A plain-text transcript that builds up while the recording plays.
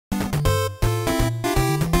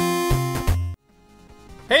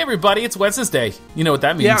Hey everybody, it's WedSNESday. You know what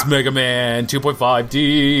that means, Yeah. Mega Man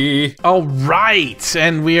 2.5D. All right,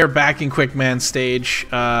 and we are back in Quick Man stage,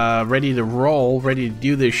 ready to roll, ready to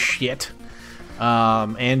do this shit.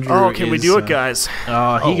 Andrew Oh, can we do it, guys?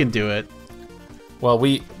 He can do it. Well,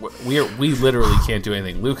 we literally can't do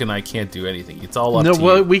anything. Luke and I can't do anything. It's all up to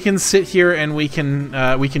Well, you. we can sit here and we can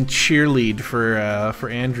cheerlead for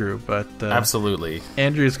Andrew, but Absolutely.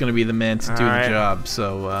 Andrew's going to be the man to do right. the job.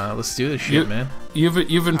 So let's do this shit, man. You've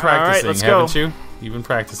been right, practicing, let's haven't go. you? You've been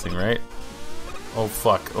practicing, right? Oh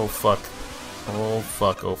fuck! Oh fuck! Oh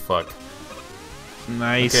fuck! Oh fuck! Okay.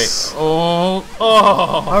 Nice. Oh!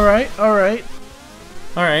 All right. All right!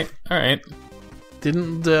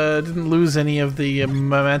 Didn't lose any of the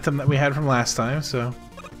momentum that we had from last time, so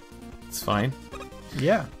It's fine.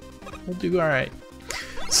 yeah, we'll do all right.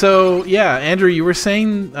 So yeah, Andrew, you were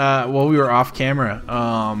saying while we were off camera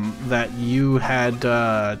that you had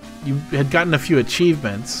gotten a few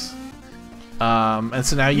achievements, and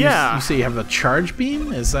so now you say you have a charge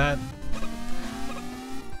beam. Is that?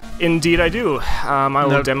 Indeed, I do. I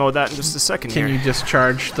will demo that in just a second. Can here. you just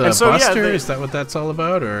charge the And so, yeah, buster? the- Is that what that's all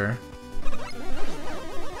about, or?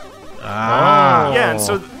 Yeah, and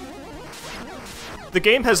so the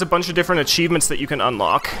game has a bunch of different achievements that you can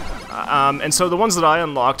unlock. And so the ones that I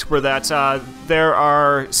unlocked were that there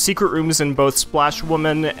are secret rooms in both Splash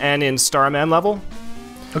Woman and in Starman level.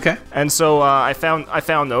 Okay. And so I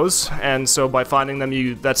found those, and so by finding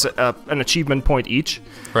them, that's an achievement point each.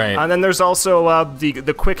 Right. And then there's also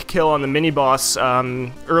the quick kill on the mini boss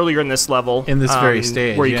earlier in this level. In this very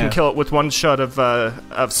stage, where you yeah. can kill it with one shot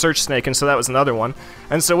of Search Snake, and so that was another one.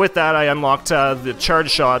 And so with that, I unlocked the charge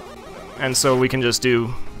shot, and so we can just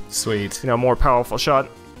do Sweet. more powerful shot.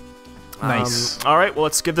 Nice. All right, well,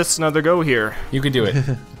 let's give this another go here. You can do it.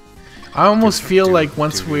 I almost feel like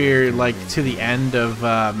once we're like to the end of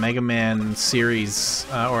Mega Man series,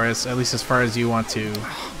 or at least as far as you want to,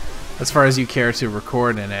 as far as you care to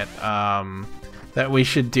record in it, that we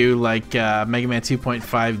should do like Mega Man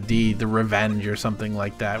 2.5D, The Revenge, or something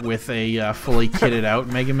like that, with a fully kitted out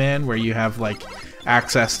Mega Man where you have like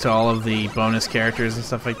access to all of the bonus characters and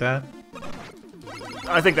stuff like that.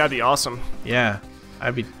 I think that'd be awesome. Yeah,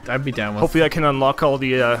 I'd be down with. Hopefully, I can unlock all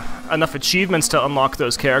the enough achievements to unlock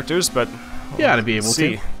those characters, but Yeah, to be able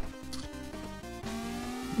see. to.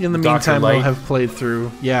 In the Dr. meantime, Light. we'll have played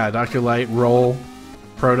through. Yeah, Dr. Light, Roll,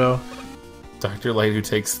 Proto. Dr. Light, who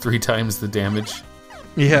takes 3 times the damage.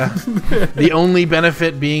 Yeah. The only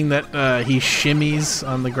benefit being that he shimmies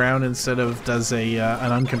on the ground instead of does an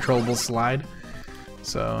uncontrollable slide.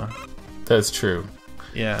 So, That's true.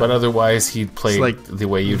 yeah. But otherwise, he'd play It's like the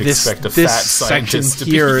way you'd this, expect a this fat section scientist to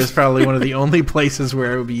here be. is probably one of the only places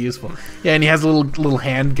where it would be useful. Yeah, and he has a little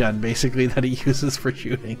handgun basically that he uses for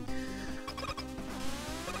shooting.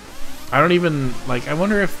 I don't even like. I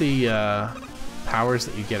wonder if the powers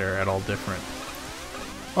that you get are at all different.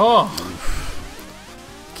 Oh,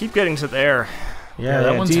 Keep getting to there. Yeah,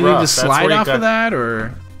 that one's Do you rough. need to That's slide where you off got- of that,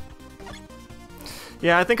 or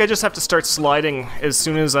Yeah, I think I just have to start sliding as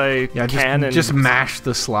soon as I yeah, can. And just mash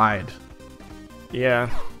the slide? yeah.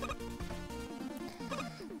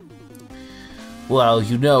 well,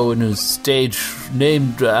 you know, in a stage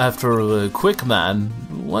named after a quick man,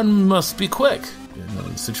 one must be quick in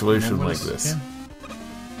a situation like this. Yeah.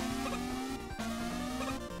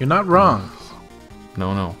 You're not wrong.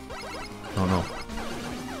 No.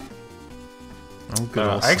 Oh, good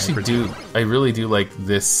old I actually sniper. I really do like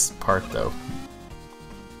this part, though.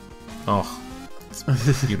 Oh, it's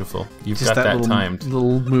beautiful. You've Just got that little, timed.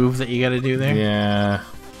 little move that you got to do there. Yeah.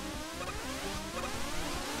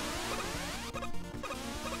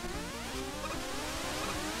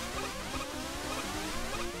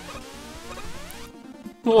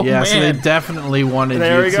 Oh, Yeah, so they man. definitely wanted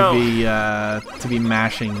There you we go. to be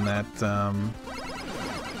mashing that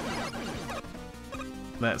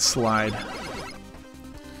that slide.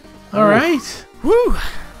 All right, Woo!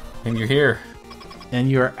 And you're here and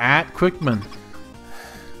you're at Quickman.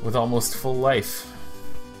 with almost full life.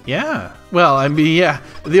 Yeah. Well, I mean, yeah.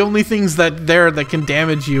 The only things that can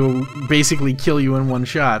damage you basically kill you in one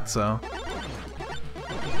shot. So.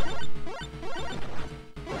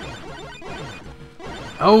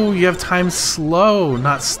 Oh, you have time slow,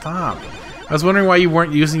 not stop. I was wondering why you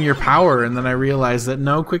weren't using your power, and then I realized that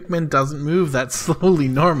no, Quickman doesn't move that slowly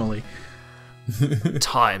normally.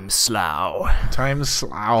 Time slow. Time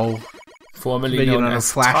slow. Formerly But you known don't have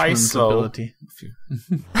as Flashman's Tyso. ability.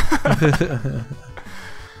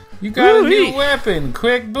 You got a new Woo-wee. weapon!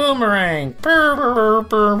 Quick boomerang!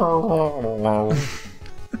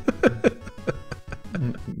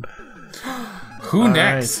 Who All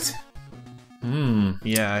next?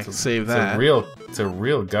 Yeah, I can save It's a that. real It's a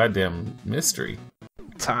real goddamn mystery.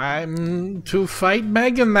 Time to fight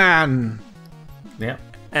Mega Man. Yeah.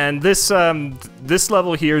 And this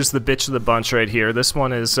level here is the bitch of the bunch right here. This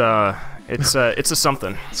one is it's a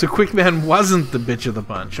something. So Quick Man wasn't the bitch of the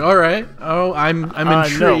bunch. All right. Oh, I'm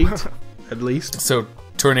intrigued. No. At least. So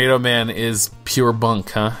Tornado Man is pure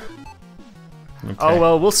bunk, huh? Okay. Oh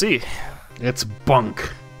well, we'll see. It's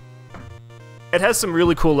bunk. It has some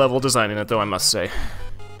really cool level design in it, though. I must say.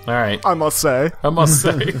 All right. I must say.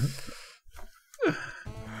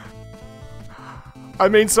 I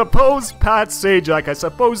mean, suppose Pat Sajak. I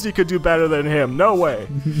suppose you could do better than him. No way.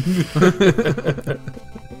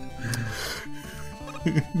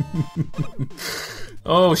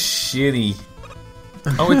 Oh, shitty.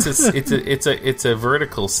 Oh, it's a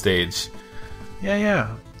vertical stage.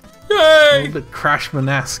 Yeah. Yay! A little bit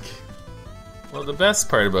Crashman-esque. Well, the best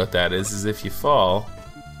part about that is if you fall.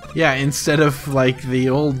 Yeah, instead of like the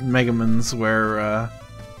old Megamans where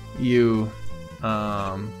you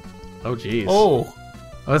oh jeez. Oh,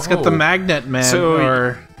 it's got the Magnet Man. So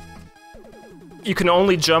or you can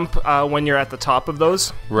only jump when you're at the top of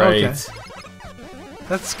those. right. Okay.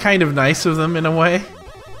 That's kind of nice of them in a way.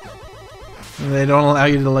 They don't allow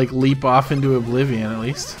you to like leap off into oblivion, at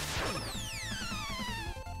least.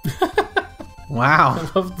 Wow.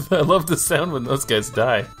 I love the sound when those guys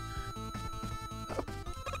die.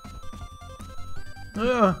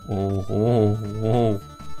 Oh.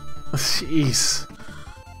 Jeez.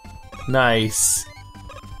 Nice.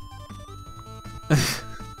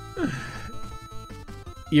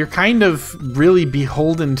 You're kind of really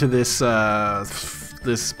beholden to this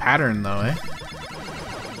this pattern, though, eh?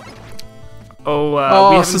 We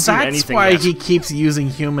Oh, haven't so seen that's anything why yet. he keeps using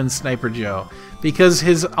human Sniper Joe. Because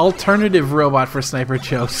his alternative robot for Sniper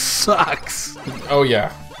Joe sucks. Oh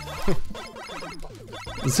yeah.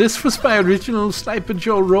 This was my original Sniper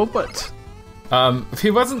Joe robot. He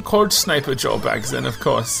wasn't called Sniper Joe back then, of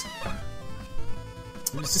course.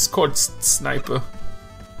 He was just called Sniper.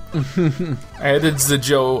 I added the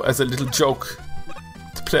Joe as a little joke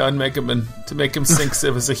to play on Mega Man to make him think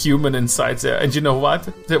there was a human inside there. And you know what?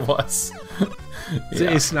 There was.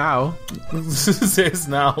 This now. There's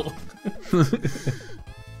now.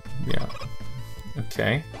 Yeah.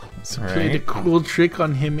 Okay. So All played a right. cool trick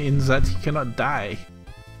on him in that he cannot die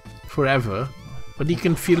forever, but he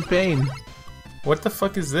can feel pain. What the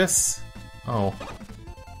fuck is this? Oh.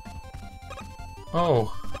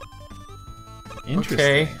 Oh. Interesting.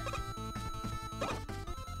 Okay.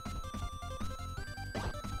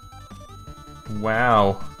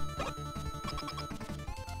 Wow.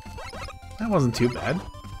 That wasn't too bad.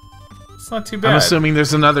 It's not too bad. I'm assuming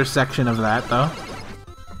there's another section of that, though.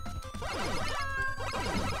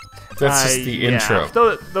 That's just the intro.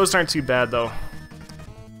 Those aren't too bad, though.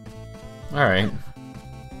 Alright.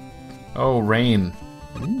 Oh, rain.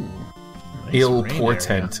 Nice Ill rain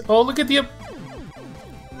portent. Oh, look at the...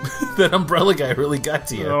 that umbrella guy really got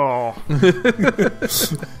to you. Oh.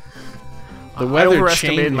 The I weather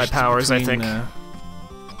overestimated my changed powers, I between, think.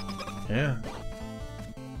 Yeah.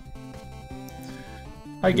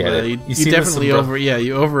 I get it. You see this definitely umbrella-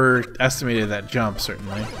 you overestimated that jump,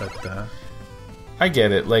 certainly, but I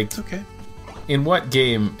get it. Like, it's okay. in what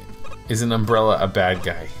game is an umbrella a bad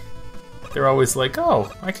guy? They're always like,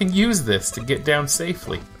 oh, I can use this to get down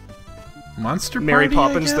safely. Monster Mary Party, I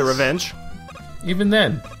Poppins: The guess? Revenge. Even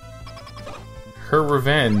then, her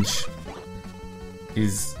revenge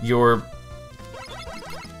is your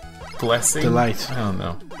blessing? Delight. I don't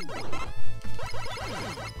know.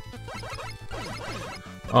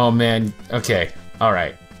 Oh man, okay,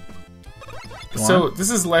 alright. So, this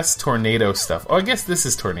is less tornado stuff. Oh, I guess this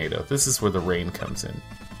is tornado. This is where the rain comes in.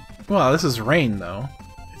 Well, this is rain, though.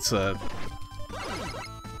 It's a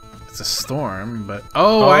storm, but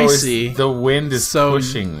I it's- see. The wind is So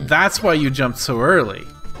pushing. that's why you jumped so early.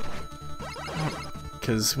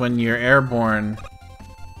 Because when you're airborne,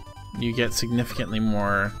 you get significantly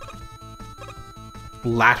more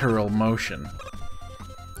lateral motion.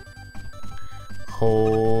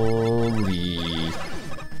 Holy.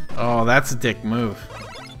 Oh, that's a dick move.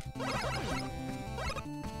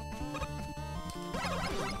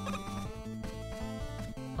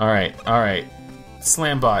 Alright.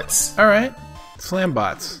 Slam bots. Alright. Slam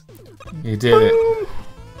bots. You did it.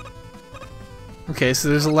 Okay, so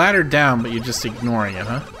there's a ladder down, but you're just ignoring it,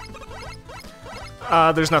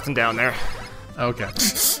 huh? There's nothing down there. Okay.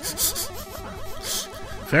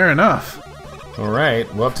 Fair enough.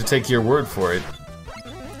 Alright, we'll have to take your word for it.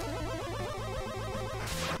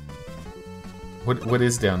 What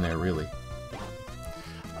is down there, really?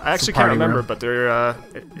 I actually party can't remember, room. but they're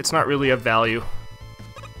it's not really of value.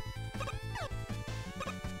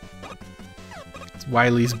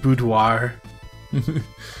 Wiley's boudoir.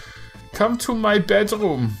 Come to my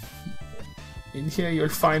bedroom. In here you'll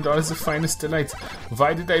find all the finest delights.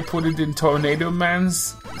 Why did I put it in Tornado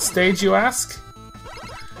Man's stage, you ask?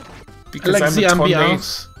 Because I like the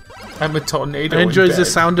ambiance. I'm a tornado. I enjoy in the bed.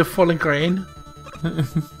 sound of falling rain.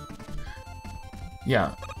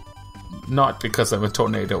 Yeah. Not because I'm a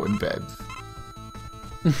tornado in bed.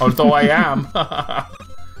 Although I am.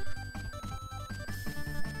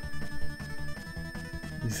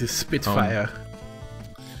 He's a spitfire.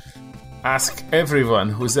 Ask everyone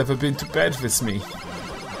who's ever been to bed with me.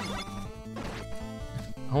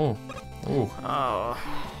 Oh.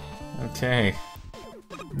 Okay.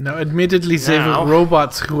 Now, admittedly, they were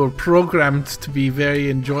robots who were programmed to be very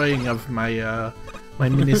enjoying of my my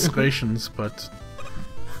ministrations, but...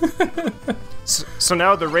 So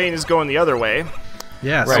now the rain is going the other way.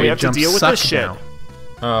 Yeah, so we have to deal with this shit. Now.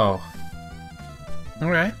 Oh.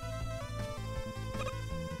 Alright.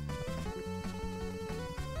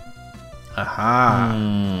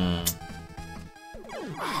 Aha.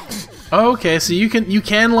 Okay, so you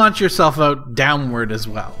can launch yourself out downward as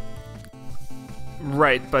well.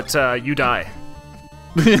 Right, but you die.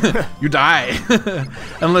 You die.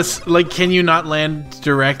 Unless, like, can you not land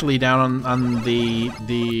directly down on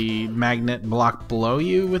the magnet block below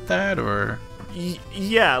you with that, or?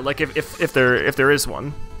 Yeah, like if there is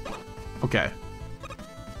one. Okay.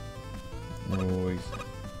 Oh.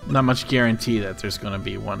 Not much guarantee that there's going to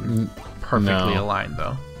be one perfectly aligned,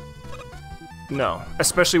 though. No,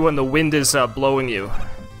 especially when the wind is blowing you.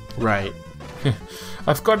 Right.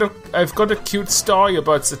 I've got a cute story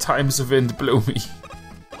about the times the wind blew me.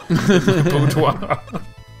 Boudoir.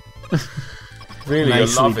 Really,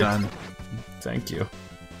 Nicely I love done. it. Thank you.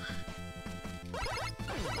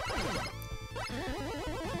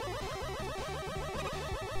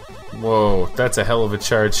 Whoa, that's a hell of a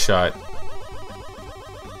charge shot.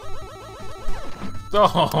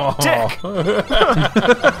 Oh. Dick!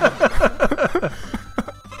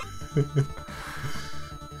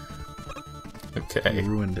 Okay. You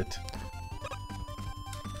ruined it.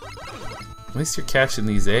 At least you're catching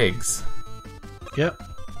these eggs. Yep.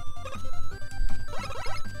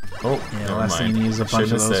 Oh, Yeah, never last thing mind. you need is a bunch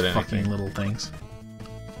Shouldn't of have said those fucking anything. little things.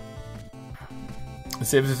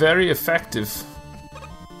 They're very effective.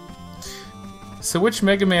 So which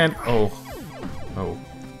Mega Man... Oh.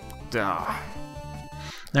 Duh.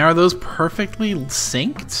 Now, are those perfectly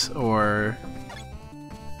synced, or...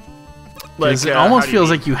 Like, Because it almost feels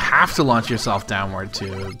like you have to launch yourself downward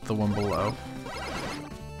to the one below.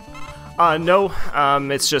 No,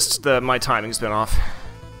 it's just my timing's been off.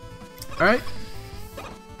 Alright.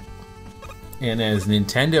 And as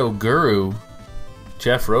Nintendo guru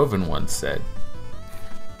Jeff Rovin once said,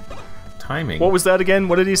 timing. What was that again?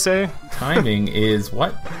 What did he say? Timing is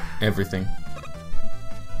what? Everything.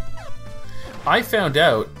 I found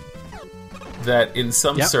out that in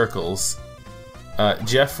some circles,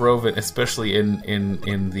 Jeff Rovin, especially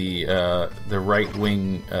in the right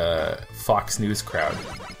wing Fox News crowd,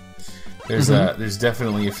 there's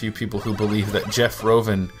definitely a few people who believe that Jeff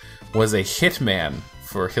Rovin was a hitman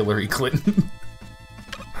for Hillary Clinton.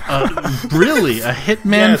 Really? A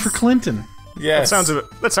hitman Yes. for Clinton? Yes.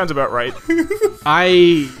 That sounds about right.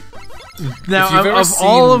 Now, of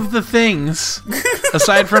all of the things,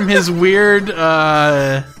 aside from his weird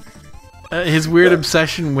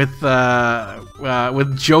obsession with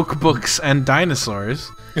joke books and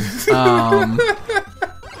dinosaurs,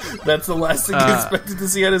 That's the last thing you expected to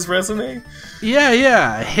see on his resume?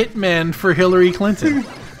 yeah, hitman for Hillary Clinton.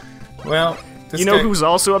 Well, this You know guy- who's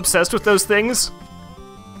also obsessed with those things?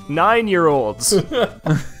 9-year-olds.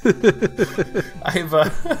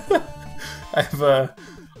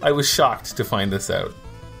 I was shocked to find this out.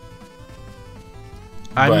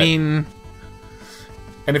 I But- mean,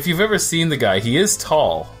 And if you've ever seen the guy, he is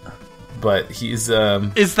tall, but he's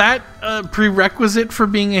is that a prerequisite for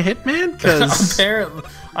being a hitman? Because apparently,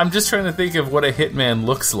 I'm just trying to think of what a hitman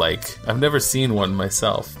looks like. I've never seen one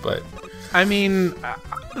myself, but I mean,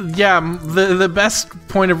 yeah, the best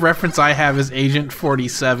point of reference I have is Agent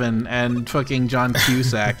 47 and fucking John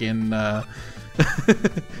Cusack in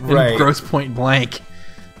Right. Gross Point Blank.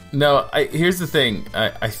 no. Here's the thing.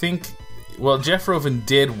 I think. Well, Jeff Rovin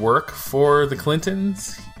did work for the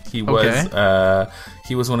Clintons. He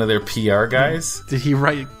was one of their PR guys. Did he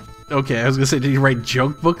write? Okay, I was gonna say, did he write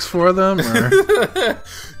joke books for them? Or?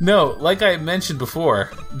 No, like I mentioned before,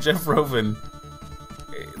 Jeff Rovin.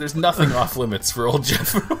 There's nothing off limits for old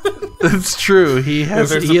Jeff Rovin. That's true. He has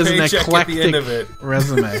There's he a has an paycheck at the end eclectic of it.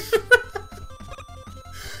 resume.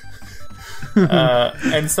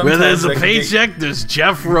 And sometimes Where there's a that can get- paycheck, there's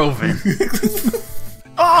Jeff Rovin.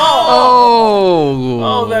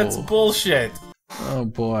 Oh, that's bullshit. Oh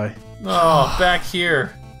boy. Oh, back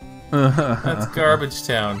here. That's Garbage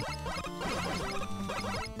Town.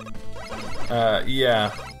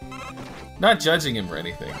 Yeah. Not judging him or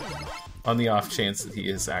anything. On the off chance that he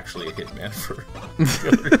is actually a hitman for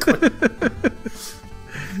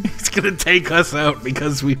He's gonna take us out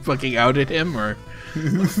because we fucking outed him, or?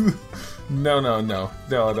 No.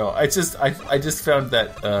 I just found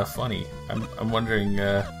that funny. I'm wondering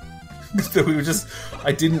that we were just.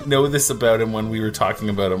 I didn't know this about him when we were talking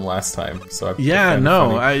about him last time. So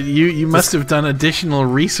you must have done additional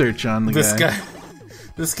research on this guy.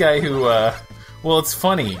 This guy who. Well, it's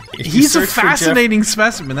funny. He's a fascinating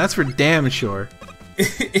specimen. That's for damn sure.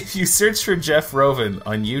 If you search for Jeff Rovin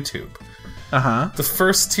on YouTube, the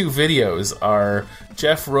first 2 videos are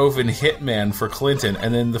Jeff Rovin hitman for Clinton,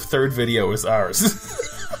 and then the third video is ours.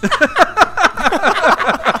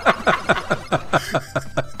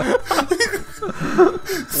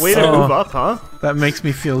 Way to move up, huh? That makes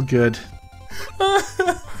me feel good.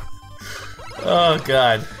 Oh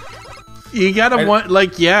God! You gotta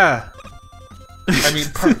yeah. I mean,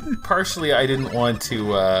 partially I didn't want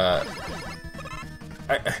to.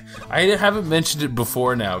 I haven't mentioned it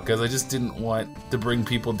before now because I just didn't want to bring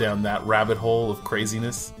people down that rabbit hole of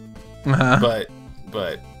craziness. But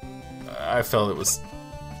I felt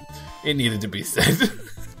it needed to be said.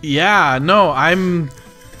 Yeah, no, I'm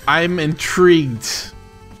intrigued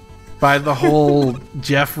by the whole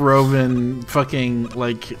Jeff Rovin fucking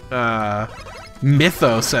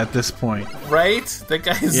mythos at this point. Right? That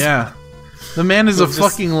guy's the man is a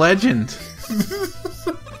fucking legend.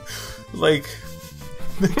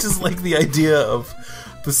 Just like the idea of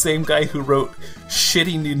the same guy who wrote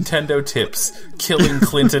shitty Nintendo tips killing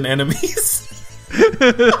Clinton enemies.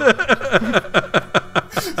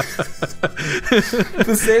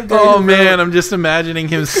 The same guy. Oh man, I'm just imagining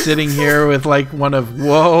him sitting here with one of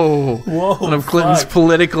Clinton's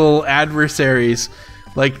political adversaries,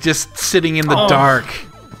 just sitting in the dark,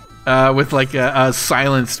 with a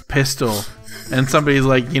silenced pistol, and somebody's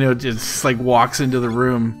just walks into the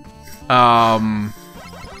room, and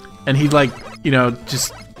he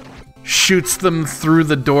just shoots them through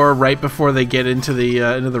the door right before they get into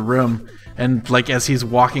the room, and as he's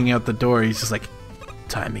walking out the door, he's just like,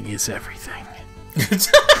 timing is everything.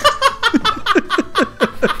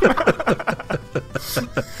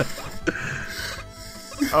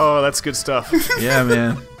 Oh, that's good stuff. Yeah,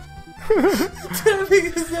 man. Timing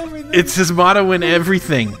is everything. It's his motto in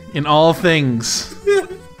everything, in all things.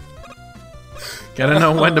 Gotta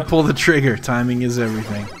know when to pull the trigger. Timing is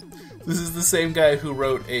everything. This is the same guy who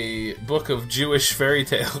wrote a book of Jewish fairy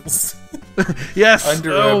tales. Yes.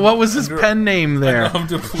 What was his pen name there?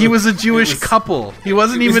 He was a Jewish couple. He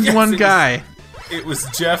wasn't even one guy. It was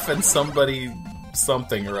Jeff and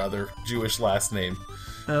something or other. Jewish last name.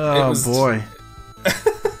 Oh, boy.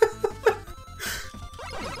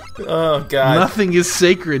 Oh, God. Nothing is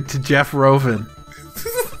sacred to Jeff Rovin.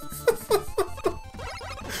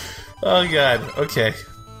 Oh, God. Okay.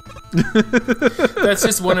 That's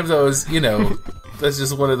just one of those, that's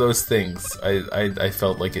just one of those things. I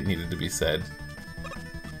felt like it needed to be said.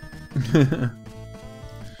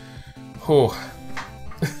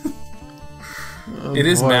 It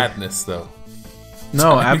is madness, though.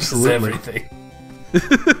 No, absolutely. Everything.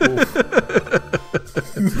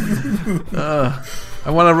 I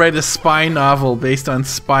want to write a spy novel based on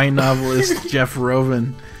spy novelist Jeff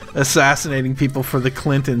Rovin assassinating people for the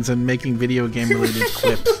Clintons and making video game related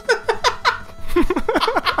clips.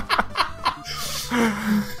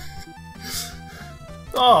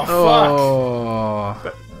 Oh,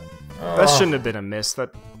 fuck. That shouldn't have been a miss.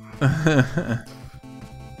 That.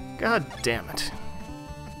 God damn it.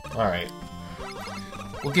 Alright.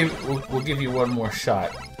 We'll give you one more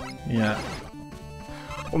shot. Yeah.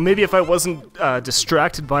 Well, maybe if I wasn't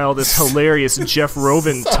distracted by all this hilarious Jeff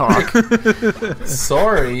Rovin talk.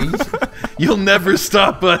 Sorry. You'll never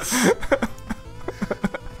stop us.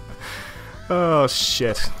 Oh,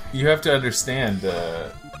 shit. You have to understand,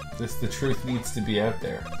 the truth needs to be out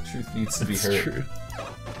there. The truth needs to be heard. True.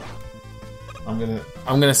 I'm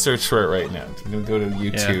gonna search for it right now. I'm gonna go to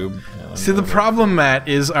YouTube. Yeah. See, the problem, Matt,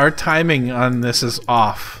 is our timing on this is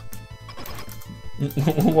off.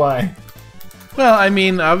 Why? Well, I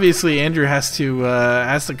mean, obviously Andrew has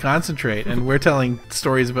to concentrate, and we're telling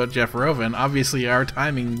stories about Jeff Rovin. Obviously, our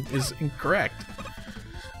timing is incorrect.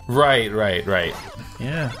 Right.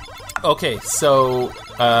 Yeah. Okay, so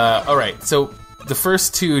all right. So the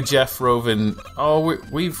first 2 Jeff Rovin. Oh,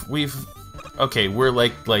 we've. Okay,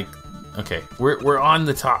 we're okay, we're on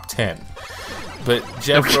the top 10. But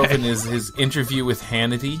Jeff Rovin is his interview with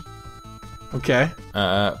Hannity. Okay.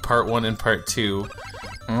 Part 1 and Part 2.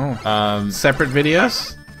 Oh. Separate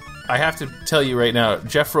videos? I have to tell you right now,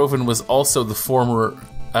 Jeff Rovin was also the former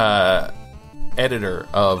editor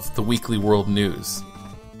of the Weekly World News.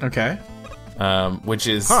 Okay. Which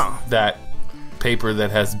is that paper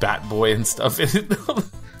that has Bat Boy and stuff in it.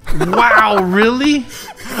 Wow, really?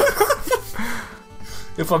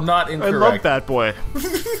 If I'm not incorrect. I love Bat Boy.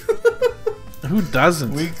 Who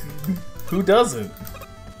doesn't? Who doesn't?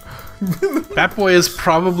 Bat Boy is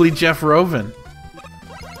probably Jeff Rovin.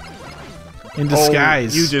 In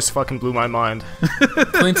disguise. Oh, you just fucking blew my mind.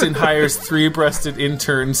 Clinton hires 3-breasted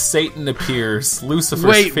interns. Satan appears.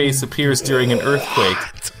 Lucifer's face appears during an earthquake.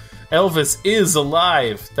 Elvis is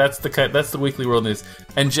alive. That's the Weekly World News.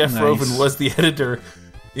 And Jeff Rovin was the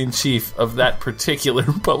editor-in-chief of that particular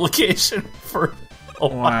publication for a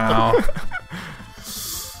while.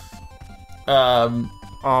 Wow.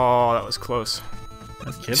 Oh, that was close.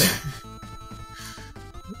 No kidding.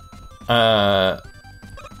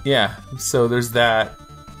 Yeah, so there's that.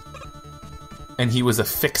 And he was a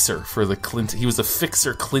fixer for the Clinton. He was a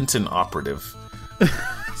fixer Clinton operative.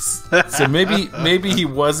 So maybe he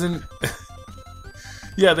wasn't.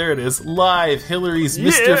 Yeah, there it is. Live, Hillary's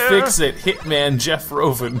Mr. Fix-It, hitman Jeff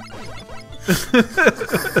Rovin.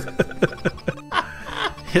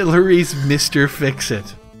 Hillary's Mr.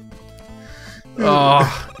 Fix-It.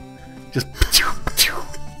 Oh, just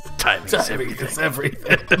timing's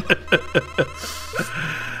everything.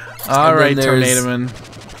 All right, Tornado Man.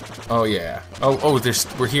 Oh yeah. Oh,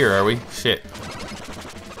 we're here, are we? Shit.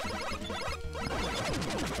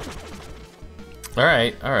 All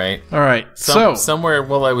right. So somewhere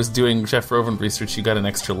while I was doing Jeff Rovin research, you got an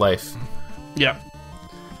extra life. Yep.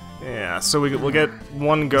 Yeah. So we'll get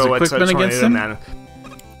one go at Quickman against Tornado him? Man.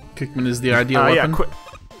 Quickman is the ideal weapon. All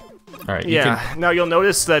right. Yeah. Now you'll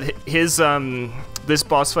notice that his this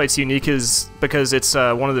boss fight's unique is because it's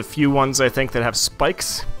one of the few ones I think that have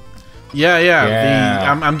spikes.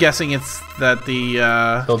 Yeah. I'm guessing it's that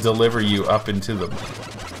the he'll deliver you up into them.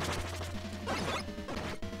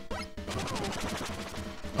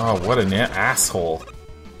 Oh, what an asshole!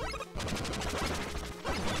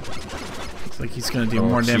 It's like he's gonna do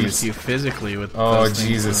more damage to you physically with. Oh those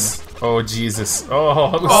Jesus! Things. Oh Jesus!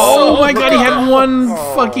 Oh! Oh my God! He had one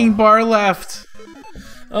fucking bar left.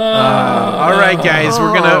 All right, guys,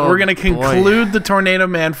 we're gonna conclude the Tornado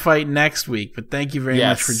Man fight next week. But thank you very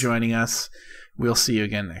much for joining us. We'll see you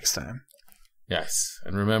again next time. Yes,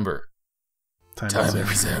 and remember, time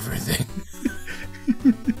is everything.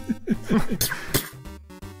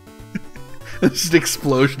 Just an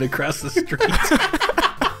explosion across the street.